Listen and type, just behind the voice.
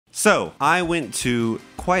So, I went to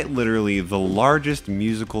quite literally the largest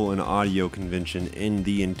musical and audio convention in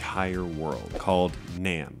the entire world, called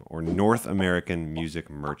Namm, or North American Music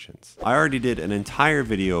Merchants. I already did an entire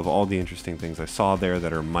video of all the interesting things I saw there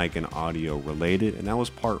that are mic and audio related, and that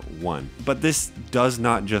was part 1. But this does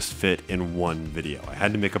not just fit in one video. I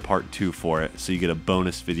had to make a part 2 for it, so you get a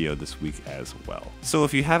bonus video this week as well. So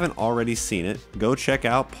if you haven't already seen it, go check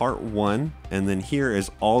out part 1, and then here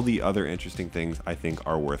is all the other interesting things I think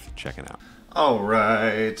are worth checking out.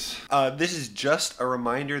 Alright. This is just a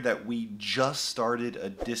reminder that we just started a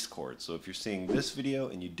Discord. So if you're seeing this video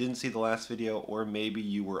and you didn't see the last video, or maybe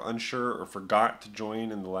you were unsure or forgot to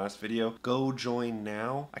join in the last video, go join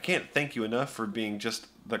now. I can't thank you enough for being just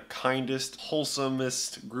the kindest,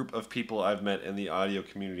 wholesomest group of people I've met in the audio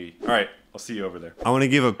community. Alright. I'll see you over there. I want to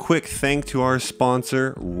give a quick thank to our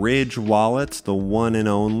sponsor, Ridge Wallets, the one and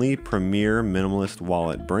only premier minimalist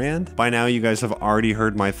wallet brand. By now, you guys have already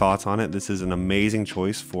heard my thoughts on it. This is an amazing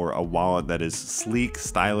choice for a wallet that is sleek,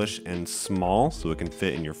 stylish, and small, so it can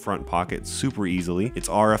fit in your front pocket super easily. It's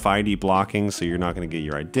RFID blocking, so you're not going to get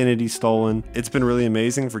your identity stolen. It's been really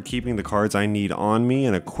amazing for keeping the cards I need on me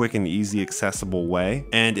in a quick and easy, accessible way,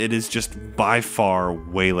 and it is just by far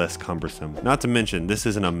way less cumbersome. Not to mention, this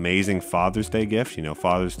is an amazing Father's Day gift. You know,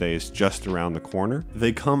 Father's Day is just around the corner.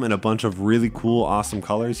 They come in a bunch of really cool, awesome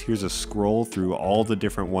colors. Here's a scroll through all the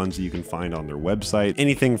different ones that you can find on their website.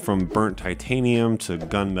 Anything from burnt titanium to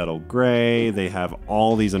gunmetal gray. They have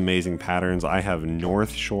all these amazing patterns. I have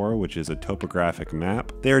North Shore, which is a topographic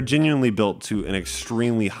map. They are genuinely built to an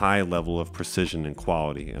extremely high level of precision and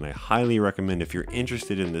quality, and I highly recommend if you're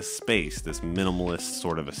interested in this space, this minimalist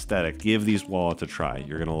sort of aesthetic, give these wallets a try.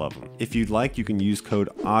 You're gonna love them. If you'd like, you can use code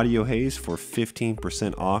AudioHaze for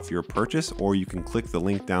 15% off your purchase, or you can click the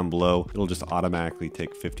link down below. It'll just automatically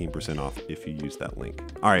take 15% off if you use that link.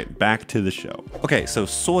 All right, back to the show. Okay, so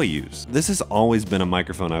Soyuz. This has always been a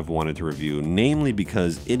microphone I've wanted to review, namely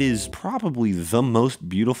because it is probably the most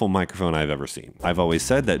beautiful microphone I've ever seen. I've always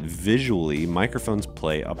said that visually, microphones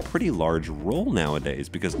play a pretty large role nowadays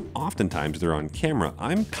because oftentimes they're on camera.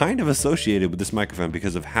 I'm kind of associated with this microphone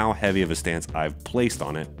because of how heavy of a stance I've placed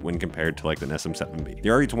on it when compared to like an SM7B. The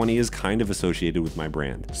RE20 is kind of associated with my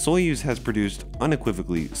brand. Soyuz has produced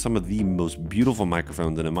unequivocally some of the most beautiful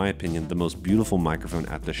microphones, and in my opinion, the most beautiful microphone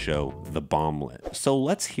at the show, the Bomblet. So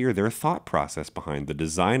let's hear their thought process behind the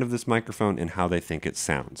design of this microphone and how they think it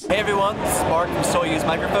sounds. Hey everyone, this is Mark from Soyuz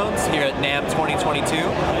Microphones here at Namm 2022,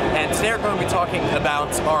 and today we're going to be talking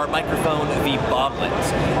about our microphone, the Bomblet.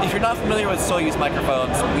 If you're not familiar with Soyuz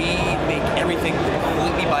microphones, we make everything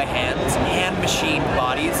completely by hand machined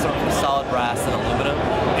bodies, so from solid brass and aluminum,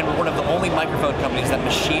 and we're one of the only microphone companies that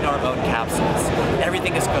machine our own capsules.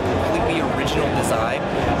 Everything is completely original design,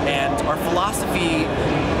 and our philosophy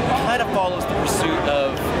kind of follows the pursuit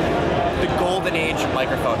of the golden age of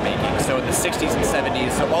microphone making. So in the 60s and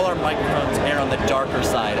 70s, so all our microphones err on the darker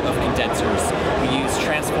side of condensers. We use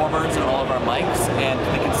transformers in all of our mics, and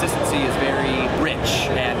the consistency is very rich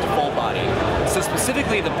and full body. So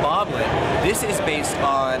specifically the Bomblet, this is based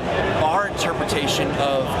on our interpretation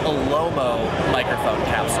of a Lomo microphone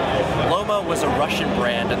capsule. Lomo was a Russian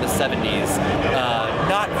brand in the 70s,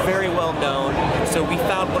 not very well known, so we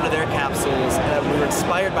found one of their capsules and we were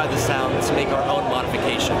inspired by the sound to make our own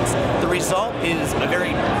modifications. The result is a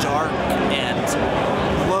very dark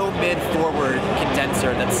and low mid-forward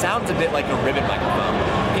condenser that sounds a bit like a ribbon microphone.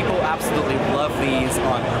 People absolutely love these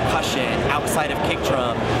on percussion, outside of kick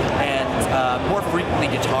drum, and more frequently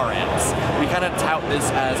guitar amps. We kind of tout this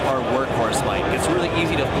as our workhorse mic. It's really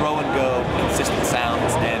easy to throw and go, consistent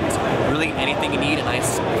sounds, and really anything you need a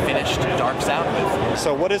nice finished dark sound with.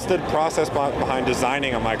 So what is the process behind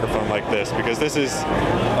designing a microphone like this? Because this is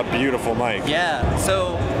a beautiful mic. Yeah,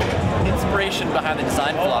 so inspiration behind the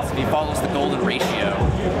design philosophy follows the golden ratio,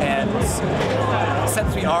 and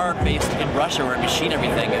since we are based in Russia where we machine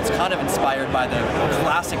everything, it's kind of inspired by the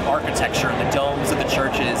classic architecture and the domes of the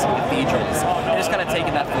churches and cathedrals. And just kind of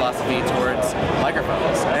taken that philosophy towards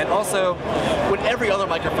microphones. And also, when every other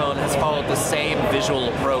microphone has followed the same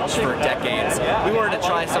visual approach for decades, we wanted to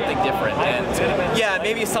try something different. And yeah,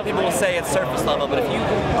 maybe some people will say it's surface level, but if you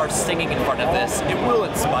are singing in front of this, it will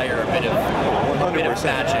inspire a bit of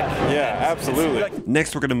magic. Yeah, absolutely.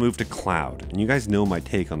 Next, we're going to move to Cloud. And you guys know my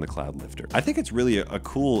take on the Cloudlifter. I think it's really a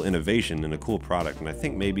cool innovation and a cool product. And I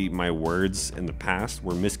think maybe my words in the past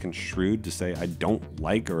were misconstrued to say I don't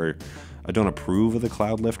like or I don't approve of the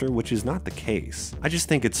Cloudlifter, which is not the case. I just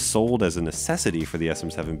think it's sold as a necessity for the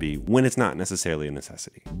SM7B when it's not necessarily a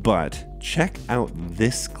necessity. But check out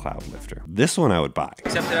this Cloudlifter. This one I would buy.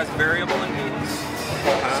 Except it has variable impedance.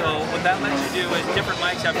 So what that lets you do is different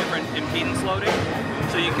mics have different impedance loading,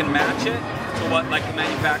 so you can match it to what like the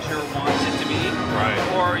manufacturer wants it to be,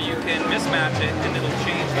 or you can mismatch it and it'll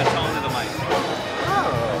change the tone of the mic.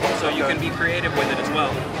 So you can be creative with it as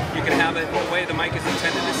well. You can have it the way the mic is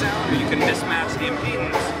intended to sound, or you can mismatch the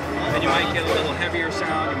impedance, and you might get a little heavier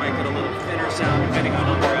sound, you might get a little thinner sound depending on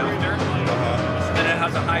what you're after. Then it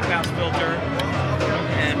has a high pass filter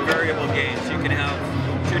and variable gain, so you can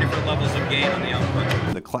have 2 different levels of gain on the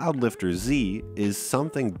output. The Cloudlifter Z is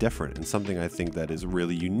something different and something I think that is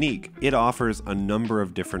really unique. It offers a number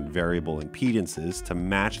of different variable impedances to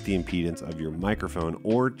match the impedance of your microphone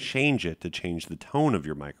or change it to change the tone of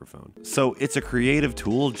your microphone. So it's a creative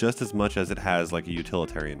tool just as much as it has like a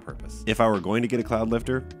utilitarian purpose. If I were going to get a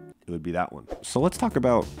Cloudlifter, it would be that one. So let's talk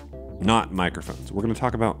about not microphones. We're going to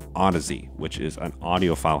talk about Audeze, which is an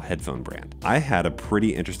audiophile headphone brand. I had a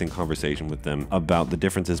pretty interesting conversation with them about the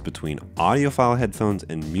differences between audiophile headphones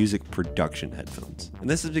and music production headphones. And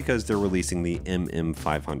this is because they're releasing the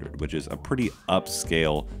MM500, which is a pretty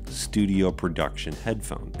upscale studio production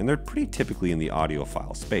headphone. And they're pretty typically in the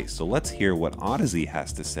audiophile space. So let's hear what Audeze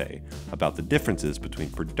has to say about the differences between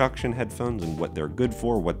production headphones and what they're good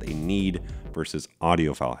for, what they need, versus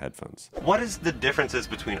audiophile headphones. What is the differences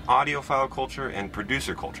between audiophile culture and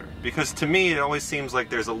producer culture? Because to me, it always seems like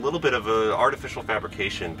there's a little bit of an artificial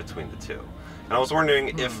fabrication between the two. And I was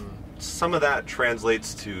wondering if some of that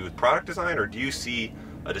translates to product design, or do you see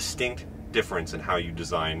a distinct difference in how you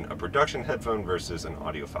design a production headphone versus an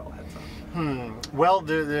audiophile headphone? Well,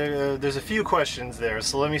 there's a few questions there,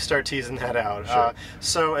 so let me start teasing that out. Sure.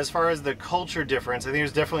 So as far as the culture difference, I think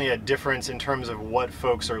there's definitely a difference in terms of what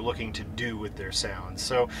folks are looking to do with their sound.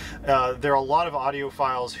 So there are a lot of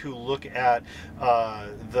audiophiles who look at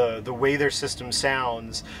the way their system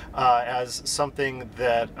sounds as something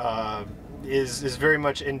that is very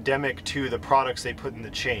much endemic to the products they put in the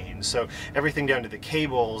chain. So everything down to the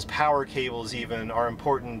cables, power cables even, are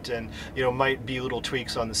important, and might be little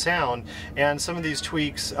tweaks on the sound. And some of these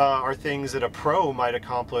tweaks are things that a pro might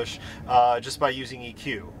accomplish just by using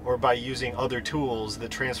EQ or by using other tools that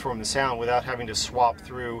transform the sound without having to swap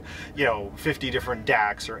through 50 different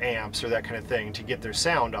DACs or amps or that kind of thing to get their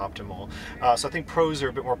sound optimal. So I think pros are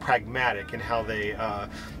a bit more pragmatic in how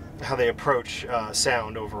they approach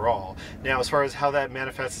sound overall. Now, as far as how that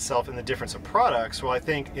manifests itself in the difference of products, well, I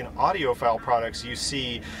think in audiophile products you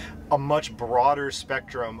see a much broader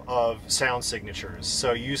spectrum of sound signatures.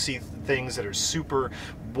 So you see things that are super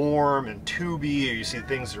warm and tubey, or you see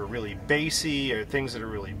things that are really bassy, or things that are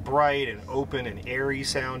really bright and open and airy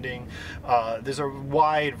sounding. There's a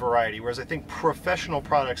wide variety, whereas I think professional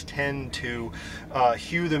products tend to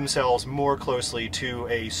hew themselves more closely to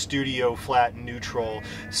a studio flat neutral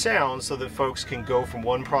sound, so that folks can go from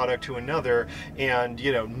one product to another and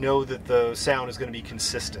know that the sound is going to be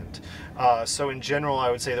consistent. So in general, I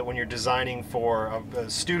would say that when you're designing for a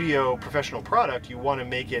studio professional product, you want to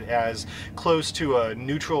make it as close to a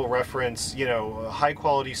neutral reference, high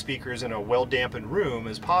quality speakers in a well dampened room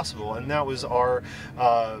as possible. And that was our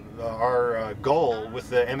goal with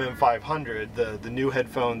the MM500, the new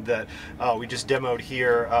headphone that we just demoed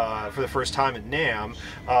here for the first time at Namm,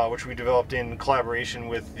 which we developed in collaboration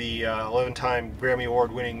with the 11-time Grammy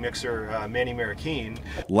Award winning mixer Manny Marroquin.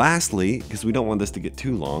 Lastly, because we don't want this to get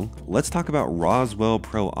too long, let's talk about Roswell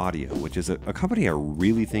Pro Audio, which is a company I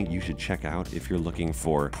really think you should check out if you're looking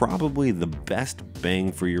for probably the best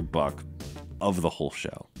bang for your buck of the whole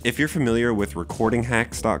show. If you're familiar with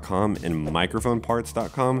recordinghacks.com and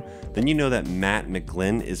microphoneparts.com, then you know that Matt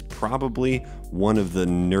McGlynn is probably one of the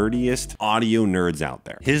nerdiest audio nerds out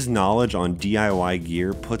there. His knowledge on DIY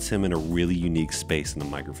gear puts him in a really unique space in the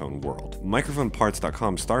microphone world.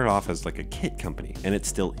 Microphoneparts.com started off as like a kit company, and it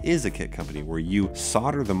still is a kit company where you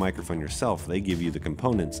solder the microphone yourself, they give you the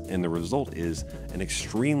components, and the result is an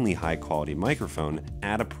extremely high quality microphone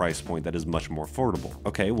at a price point that is much more affordable.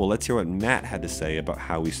 Okay, well, let's hear what Matt had to say about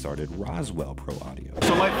how we started Roswell Pro Audio.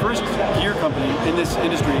 So my first gear company in this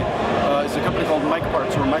industry is a company called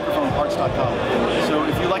MicParts, or microphoneparts.com. So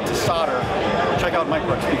if you like to solder, check out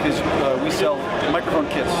MicParts, because we sell microphone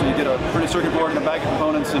kits. So you get a printed circuit board and a bag of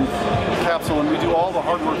components and capsule, and we do all the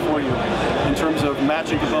hard work for you in terms of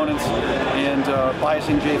matching components and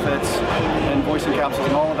biasing JFETs and voicing capsules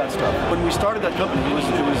and all of that stuff. When we started that company, it was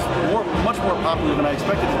much more popular than I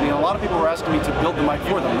expected it to be, and a lot of people were asking me to build the mic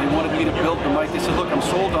for them. They wanted me to build the mic. They said, look, I'm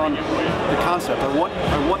sold on the concept. I want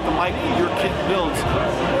the mic that your kit builds,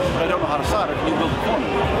 but I don't know how to solder. Can you build it for me?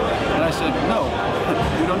 And I said, no,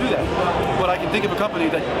 we don't do that. But I can think of of a company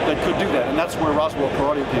that could do that, and that's where Roswell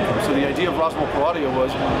Pro Audio came from. So the idea of Roswell Pro Audio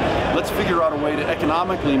was, let's figure out a way to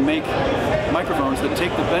economically make microphones that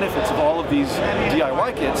take the benefits of all of these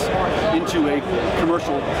DIY kits into a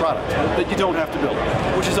commercial product that you don't have to build.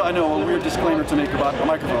 Which is, I know, a weird disclaimer to make about a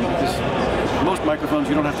microphone, because most microphones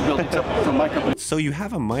you don't have to build except from my company. So you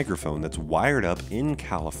have a microphone that's wired up in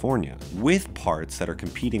California with parts that are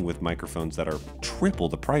competing with microphones that are triple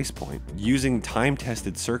the price point, using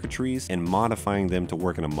time-tested circuitries and modifying them to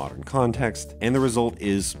work in a modern context, and the result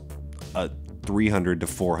is a $300 to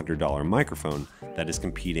 $400 microphone that is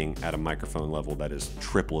competing at a microphone level that is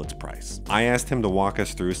triple its price. I asked him to walk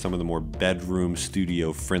us through some of the more bedroom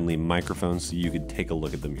studio friendly microphones so you could take a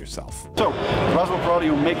look at them yourself. So Roswell Pro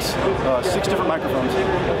Audio makes 6 different microphones,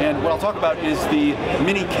 and what I'll talk about is the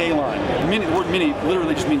Mini K line. The word mini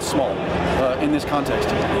literally just means small in this context,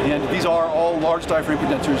 and these are all large diaphragm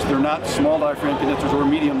condensers. They're not small diaphragm condensers or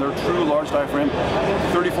medium, they're true large diaphragm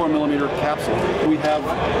 34mm capsule. We have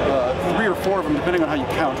 3 or 4 of them depending on how you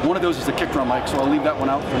count. One of those is the kick drum mic, so I'll leave that one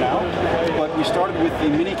out for now. But we started with the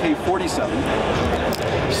Mini K47.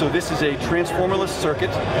 So this is a transformerless circuit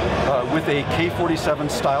with a K47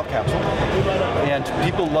 style capsule. And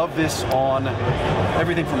people love this on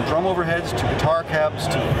everything from drum overheads to guitar cabs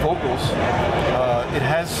to vocals. It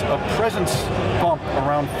has a presence bump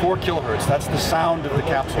around 4 kilohertz. That's the sound of the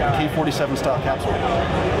capsule, the K47 style capsule.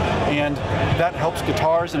 And that helps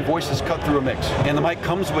guitars and voices cut through a mix. And the mic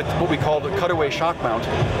comes with what we call the cutaway shock mount.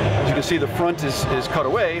 As you can see, the front is cut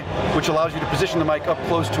away, which allows you to position the mic up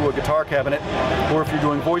close to a guitar cabinet. Or if you're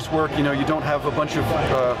doing voice work, you know, you don't have a bunch of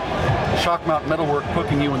shock mount metalwork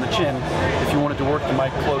poking you in the chin if you wanted to work the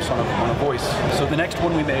mic close on a voice. So the next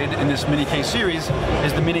one we made in this Mini K series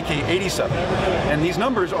is the Mini K87. And these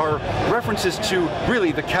numbers are references to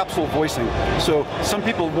really the capsule voicing. So some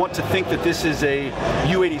people want to think that this is a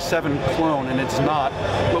U87 clone, and it's not,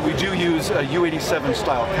 but we do use a U87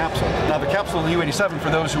 style capsule. Now the capsule of the U87,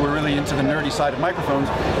 for those who are really into the nerdy side of microphones,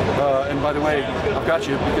 and by the way, I've got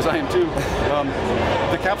you because I am too,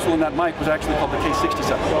 the capsule in that mic was actually called the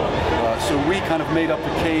K67. So we kind of made up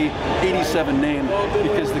the K87 name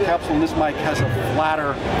because the capsule in this mic has a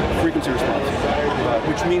flatter frequency response,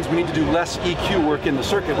 which means we need to do less EQ work in the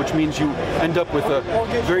circuit, which means you end up with a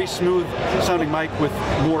very smooth sounding mic with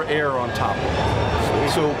more air on top.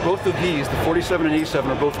 So both of these, the 47 and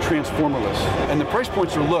 87, are both transformerless. And the price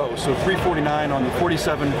points are low, so $349 on the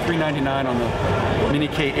 47, $399 on the Mini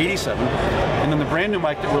K87. And then the brand new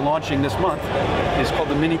mic that we're launching this month is called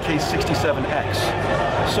the Mini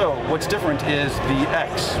K67X. So what's different is the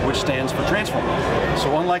X, which stands for transformer.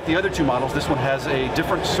 So unlike the other 2 models, this one has a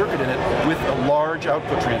different circuit in it with a large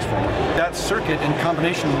output transformer. That circuit, in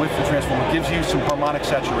combination with the transformer, gives you some harmonic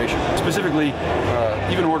saturation, specifically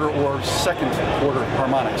even order or second order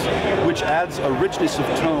harmonics, which adds a richness of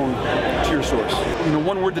tone to your source. You know,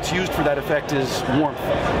 one word that's used for that effect is warmth.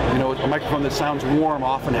 You know, a microphone that sounds warm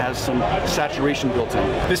often has some saturation built in.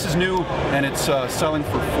 This is new, and it's selling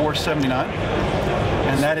for $479.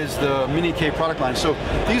 And that is the Mini K product line. So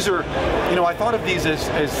these are, you know, I thought of these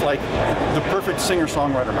as like the perfect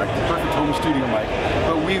singer-songwriter mic, the perfect home studio mic.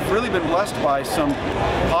 But we've really been blessed by some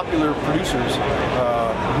popular producers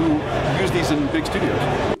who use these in big studios.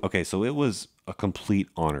 Okay, so it was a complete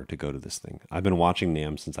honor to go to this thing. I've been watching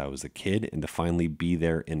Namm since I was a kid, and to finally be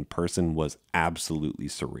there in person was absolutely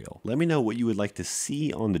surreal. Let me know what you would like to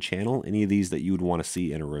see on the channel, any of these that you would want to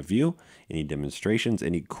see in a review, any demonstrations,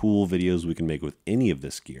 any cool videos we can make with any of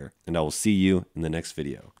this gear, and I will see you in the next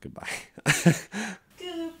video. Goodbye.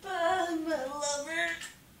 Goodbye, my lover.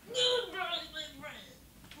 Goodbye, my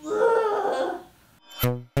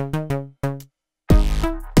friend.